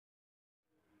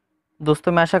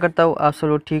दोस्तों मैं आशा करता हूँ आप सब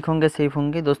लोग ठीक होंगे, सेफ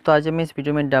होंगे। दोस्तों आज हम इस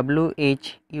वीडियो में W.H.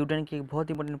 यूडन की एक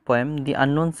बहुत important poem the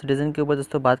unknown citizen के ऊपर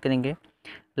दोस्तों बात करेंगे।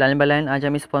 लाइन बाय लाइन आज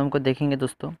हम इस पोएम को देखेंगे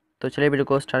दोस्तों। तो चलिए वीडियो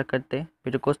को स्टार्ट करते हैं।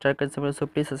 वीडियो को स्टार्ट करने से पहले दोस्तों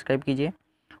प्लीज़ सब्सक्राइब कीजिए,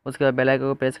 उसके बाद बेल आइकन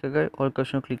को प्रेस कर और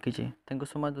क्वेश्चन को क्लिक कीजिए। थैंक यू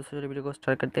सो मच दोस्तों। चलिए वीडियो को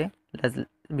स्टार्ट करते हैं, लेट्स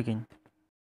बिगिन।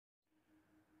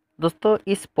 दोस्तों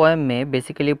इस पोएम में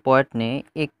बेसिकली पोएट ने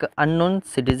एक अननोन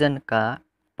सिटीजन का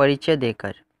परिचय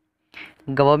देकर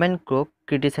गवर्नमेंट को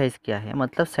क्रिटिसाइज़ किया है,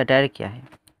 मतलब सटायर किया है।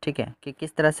 ठीक है, कि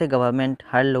किस तरह से गवर्नमेंट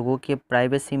हर लोगों की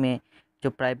प्राइवेसी में, जो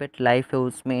प्राइवेट लाइफ है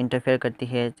उसमें इंटरफेयर करती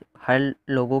है। हर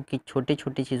लोगों की छोटी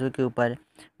छोटी चीज़ों के ऊपर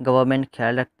गवर्नमेंट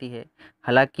ख्याल रखती है।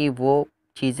 हालांकि वो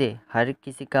चीज़ें हर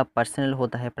किसी का पर्सनल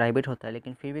होता है, प्राइवेट होता है,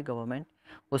 लेकिन फिर भी गवर्नमेंट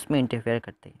उसमें इंटरफेयर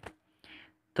करती है।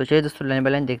 तो चलिए दोस्तों लाइन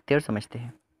बाय लाइन देखते हैं और समझते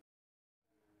हैं।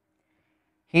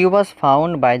 He was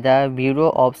found by the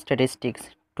Bureau of Statistics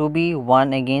to be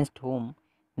one against whom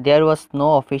there was no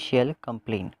official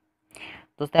complaint।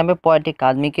 दोस्तों यहाँ पे पोएट एक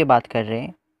आदमी की बात कर रहे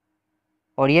हैं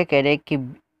और ये कह रहे हैं कि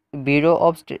ब्यूरो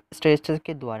ऑफ स्टैटिस्टिक्स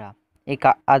के द्वारा एक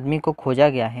आदमी को खोजा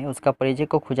गया है, उसका परिचय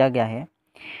को खोजा गया है,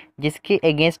 जिसके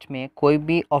अगेंस्ट में कोई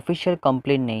भी ऑफिशियल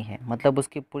कंप्लेंट नहीं है। मतलब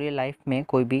उसकी पूरी लाइफ में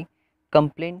कोई भी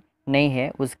कंप्लेंट नहीं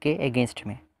है उसके अगेंस्ट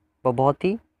में। वो बहुत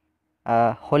ही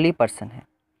होली पर्सन है।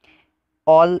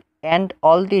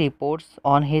 All the reports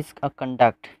on his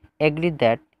conduct agree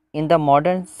that in the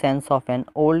modern sense of an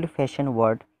old-fashioned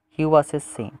word, he was a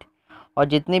saint। और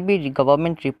जितने भी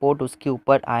गवर्नमेंट रिपोर्ट उसके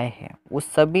ऊपर आए हैं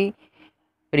उस सभी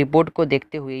रिपोर्ट को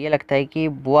देखते हुए ये लगता है कि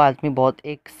वो आदमी बहुत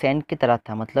एक सेंट की तरह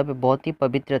था, मतलब बहुत ही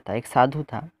पवित्र था, एक साधु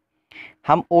था।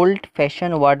 हम ओल्ड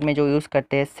फैशन वर्ड में जो यूज़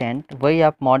करते हैं सेंट, वही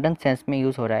आप मॉडर्न सेंस में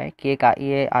यूज़ हो रहा है कि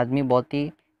ये आदमी बहुत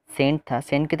ही सेंट था,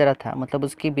 सेंट की तरह था, मतलब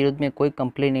उसके विरुद्ध में कोई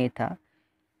कंप्लेन नहीं था।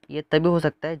 ये तभी हो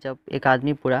सकता है जब एक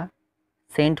आदमी पूरा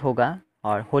सेंट होगा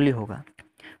और होली होगा।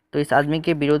 तो इस आदमी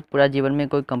के विरुद्ध पूरा जीवन में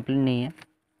कोई कंप्लेन नहीं है,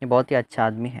 ये बहुत ही अच्छा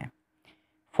आदमी है।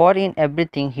 For in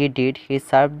everything he did he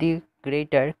serve the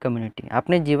greater community.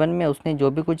 अपने जीवन में उसने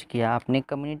जो भी कुछ किया अपने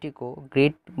कम्युनिटी को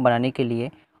ग्रेट बनाने के लिए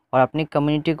और अपनी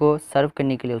कम्युनिटी को सर्व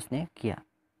करने के लिए उसने किया।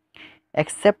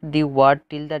 Accept the war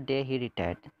till the day he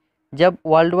retired. जब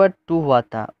वर्ल्ड वॉर 2 हुआ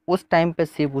था उस टाइम पे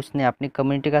सिर्फ उसने अपनी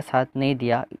कम्युनिटी का साथ नहीं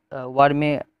दिया, वॉर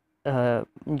में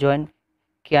ज्वाइन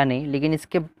किया नहीं, लेकिन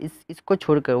इसको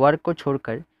छोड़कर, वर्क को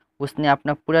छोड़कर उसने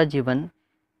अपना पूरा जीवन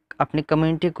अपनी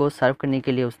कम्युनिटी को सर्व करने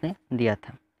के लिए उसने दिया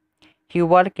था। ही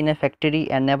work in A factory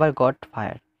and never got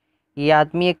fire. ये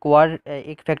आदमी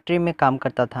एक फैक्ट्री में काम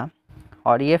करता था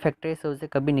और ये फैक्ट्री से उसे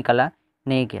कभी निकाला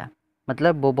नहीं गया।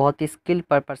 मतलब वो बहुत ही स्किल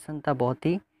पर्सन था, बहुत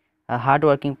ही हार्ड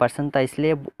वर्किंग पर्सन था,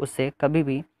 इसलिए उसे कभी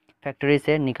भी फैक्ट्री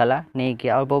से निकाला नहीं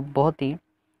गया और वो बहुत ही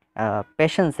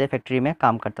पैशन से फैक्ट्री में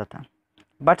काम करता था।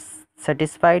 But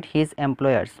satisfied his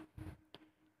employers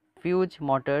fuse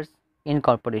Motors in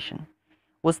corporation.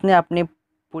 उसने अपने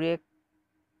पूरे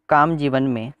काम जीवन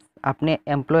में अपने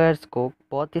एम्प्लॉयर्स को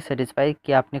बहुत ही सेटिस्फाई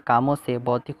किया, अपने कामों से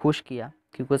बहुत ही खुश किया,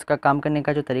 क्योंकि उसका काम करने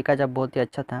का जो तरीका जब बहुत ही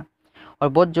अच्छा था। और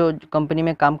बहुत जो कंपनी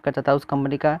में काम करता था उस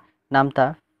कंपनी का नाम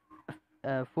था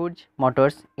fuse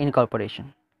Motors in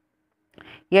corporation.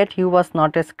 Yet he was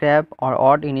not a scrap और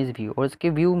ऑड इन हिज व्यू। और उसके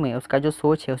व्यू में, उसका जो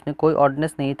सोच है, उसमें कोई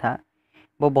ऑडनेस नहीं था,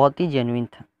 वो बहुत ही जेन्युइन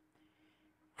था।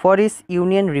 For his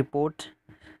union report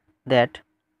that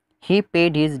he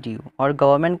paid his due. और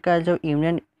गवर्नमेंट का जो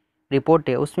यूनियन रिपोर्ट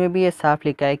है उसमें भी ये साफ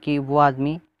लिखा है कि वो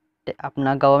आदमी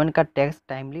अपना गवर्नमेंट का टैक्स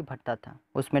टाइमली भरता था।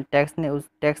 उसमें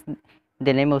टैक्स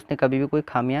देने में उसने कभी भी कोई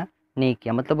खामियां नहीं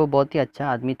किया। मतलब वो बहुत ही अच्छा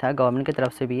आदमी था, गवर्नमेंट की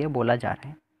तरफ से भी ये बोला जा रहा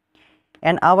है।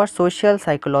 And our social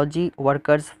psychology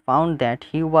workers found that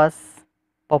he was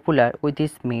popular with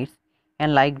his mates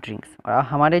and liked drinks। और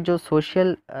हमारे जो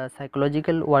सोशल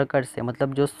साइकोलॉजिकल वर्कर्स है,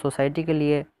 मतलब जो सोसाइटी के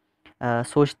लिए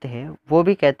सोचते हैं, वो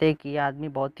भी कहते हैं कि ये आदमी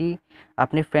बहुत ही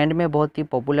अपने फ्रेंड में बहुत ही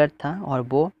पॉपुलर था और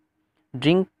वो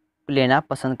ड्रिंक लेना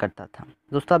पसंद करता था।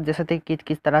 दोस्तों आप देख सकते हैं कि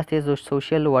किस तरह से जो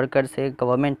सोशल वर्कर्स है,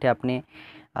 गवर्नमेंट है, अपने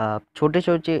छोटे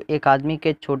छोटे एक आदमी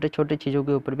के छोटे छोटे चीज़ों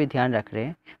के ऊपर भी ध्यान रख रहे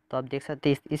हैं। तो आप देख सकते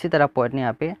हैं इसी तरह पोएट ने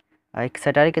यहाँ पे एक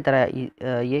सटायर की तरह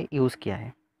ये यूज़ किया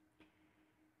है।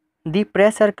 दी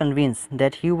press are convince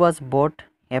that he was boat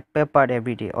A paper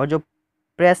every day. और जो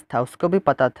प्रेस था उसको भी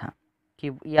पता था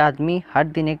कि ये आदमी हर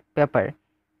दिन एक पेपर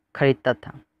खरीदता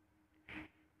था।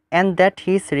 And that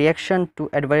his reaction to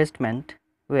advertisement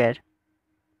where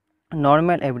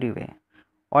normal everywhere.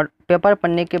 और पेपर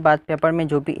पढ़ने के बाद पेपर में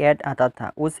जो भी ऐड आता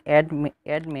था उस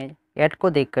ऐड को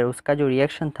देखकर उसका जो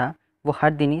रिएक्शन था वो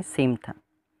हर दिन ही सेम था।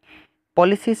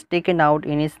 Policies taken out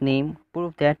in his name prove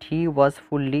that he was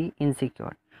fully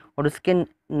insecure. और उसके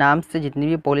नाम से जितनी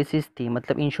भी पॉलिसीज़ थी,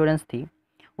 मतलब इंश्योरेंस थी,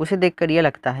 उसे देखकर ये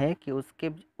लगता है कि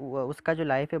उसका जो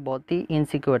लाइफ है बहुत ही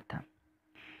इनसिक्योर था।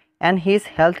 And his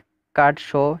health card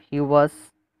show he was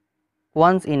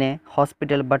once in A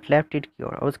hospital but left it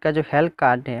cure. और उसका जो हेल्थ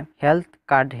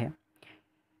कार्ड है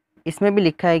इसमें भी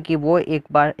लिखा है कि वो एक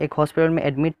बार एक हॉस्पिटल में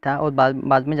एडमिट था और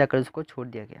बाद में जाकर उसको छोड़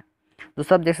दिया गया।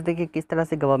 दोस्तों आप देख सकते हैं कि किस तरह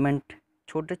से गवर्नमेंट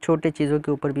छोटे छोटे चीज़ों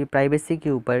के ऊपर भी, प्राइवेसी के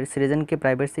ऊपर, सिटीजन के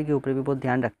प्राइवेसी के ऊपर भी बहुत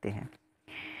ध्यान रखते हैं।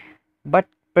 But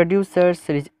producers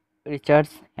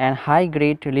Richards and high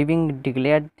grade living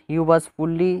declared he was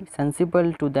fully sensible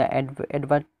to the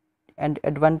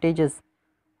advantages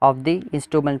of the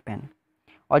instalment plan.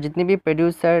 और जितने भी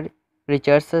प्रोड्यूसर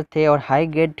रिचर्ड्स थे और हाई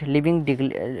ग्रेड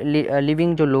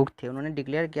लिविंग जो लोग थे उन्होंने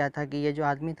डिक्लेयर किया था कि ये जो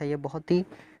आदमी था ये बहुत ही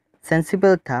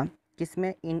सेंसिबल था।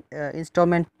 किसमें?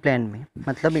 इंस्टॉलमेंट प्लान में।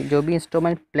 मतलब जो भी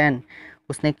इंस्टॉलमेंट प्लान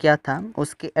उसने किया था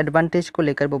उसके एडवांटेज को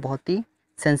लेकर वो बहुत ही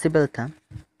सेंसिबल था।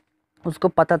 उसको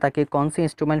पता था कि कौन सी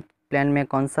इंस्टॉलमेंट प्लान में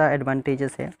कौन सा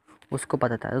एडवांटेजेस है, उसको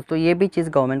पता था। तो ये भी चीज़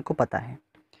गवर्नमेंट को पता है।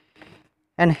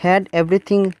 And had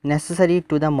everything necessary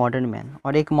to the modern man.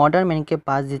 और एक मॉडर्न मैन के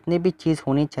पास जितनी भी चीज़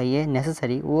होनी चाहिए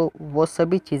नेसेसरी, वो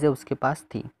सभी चीज़ें उसके पास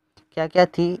थी। क्या क्या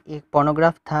थी? एक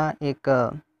फोनोग्राफ था, एक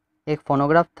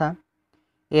फोनोग्राफ था,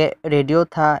 एक रेडियो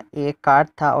था, एक कार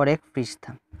था और एक फ्रिज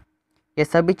था। ये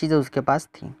सभी चीज़ें उसके पास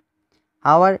थी।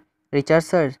 Our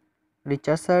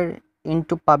रिचर्सर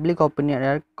into public opinion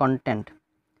are content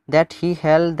that he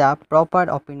held the proper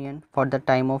opinion for the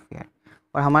time of year।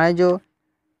 और हमारे जो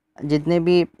जितने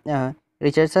भी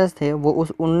रिसर्चर्स थे वो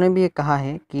उन्होंने भी ये कहा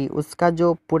है कि उसका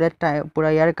जो पूरा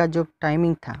ईयर का जो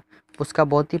टाइमिंग था उसका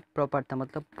बहुत ही प्रॉपर था।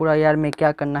 मतलब पूरा ईयर में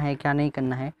क्या करना है क्या नहीं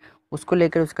करना है उसको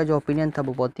लेकर उसका जो ओपिनियन था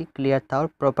वो बहुत ही क्लियर था और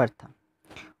प्रॉपर था।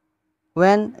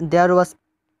 When there was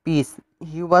peace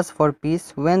he was for peace,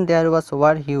 when there was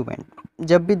war he went।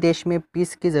 जब भी देश में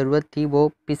पीस की ज़रूरत थी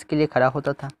वो पीस के लिए खड़ा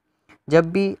होता था। जब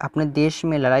भी अपने देश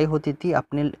में लड़ाई होती थी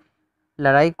अपने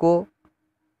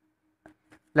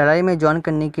लड़ाई में ज्वाइन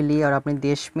करने के लिए और अपने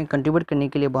देश में कंट्रीब्यूट करने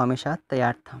के लिए वो हमेशा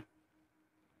तैयार था।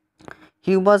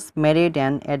 He was married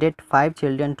and added 5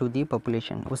 children to the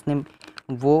population.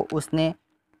 उसने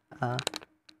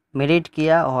मैरिड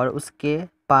किया और उसके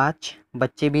 5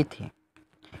 बच्चे भी थे।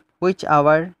 Which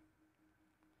our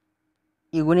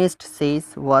Egonist says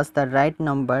was the right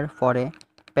number for a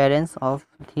parents of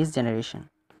his generation।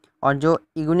 और जो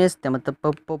इगोनिस्ट थे मतलब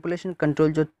पॉपुलेशन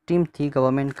कंट्रोल जो टीम थी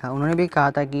गवर्नमेंट का, उन्होंने भी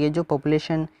कहा था कि ये जो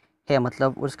पॉपुलेशन है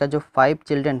मतलब उसका जो 5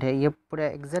 चिल्ड्रन है ये पूरा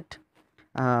एग्जैक्ट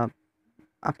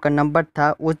आपका नंबर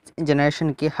था उस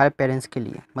जनरेशन के हर पेरेंट्स के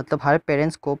लिए। मतलब हर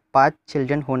पेरेंट्स को 5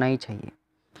 चिल्ड्रन होना ही चाहिए।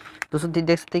 दोस्तों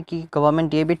देख सकते हैं कि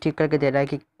गवर्नमेंट ये भी ठीक करके दे रहा है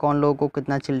कि कौन लोगों को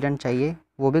कितना चिल्ड्रन चाहिए,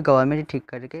 वो भी गवर्नमेंट ही ठीक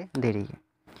करके दे रही है।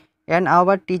 And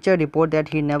our teacher report that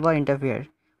he never interfered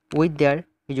with their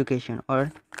education।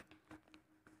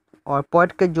 और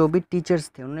पोएट के जो भी टीचर्स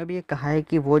थे उन्होंने भी ये कहा है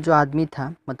कि वो जो आदमी था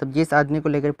मतलब जिस आदमी को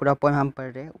लेकर पूरा पोएम हम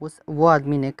पढ़ रहे हैं वो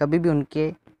आदमी ने कभी भी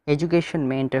उनके एजुकेशन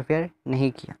में इंटरफेयर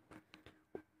नहीं किया।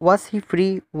 Was he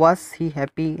free? Was he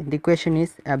happy? The question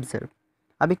is observe।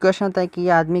 अभी क्वेश्चन आता है कि ये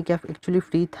आदमी क्या एक्चुअली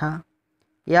फ्री था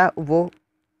या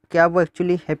क्या वो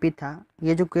एक्चुअली हैप्पी था।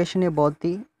 ये जो क्वेश्चन है बहुत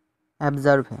ही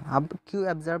एब्जर्व है। अब क्यों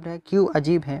एब्जर्व है, क्यों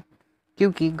अजीब है?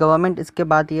 क्योंकि गवर्नमेंट इसके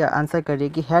बाद ये आंसर कर रही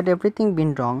है कि had everything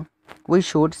been wrong we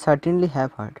should certainly have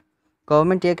heard.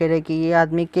 Government ये कह रही है कि ये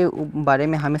आदमी के बारे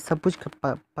में हमें सब कुछ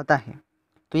पता है।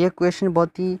 तो ये क्वेश्चन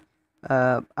बहुत ही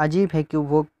अजीब है कि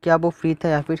क्या वो फ्री था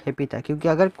या फिर हैप्पी था। क्योंकि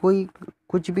अगर कोई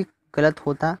कुछ भी गलत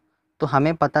होता तो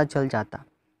हमें पता चल जाता,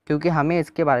 क्योंकि हमें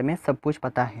इसके बारे में सब कुछ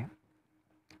पता है।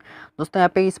 दोस्तों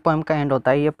यहाँ पे इस पोएम का एंड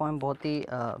होता है। ये पोएम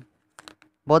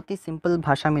बहुत ही सिंपल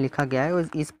भाषा में लिखा गया है और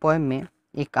इस पोएम में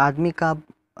एक आदमी का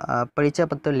परिचय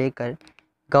पत्र लेकर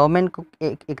गवर्नमेंट को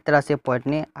एक तरह से पोएट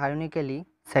ने आयरॉनिकली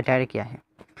सटायर किया है।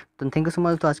 तो थैंक यू सो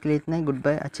मच। तो आज के लिए इतना ही। Good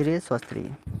bye. अच्छे रहिए, स्वस्थ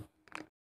रहिए।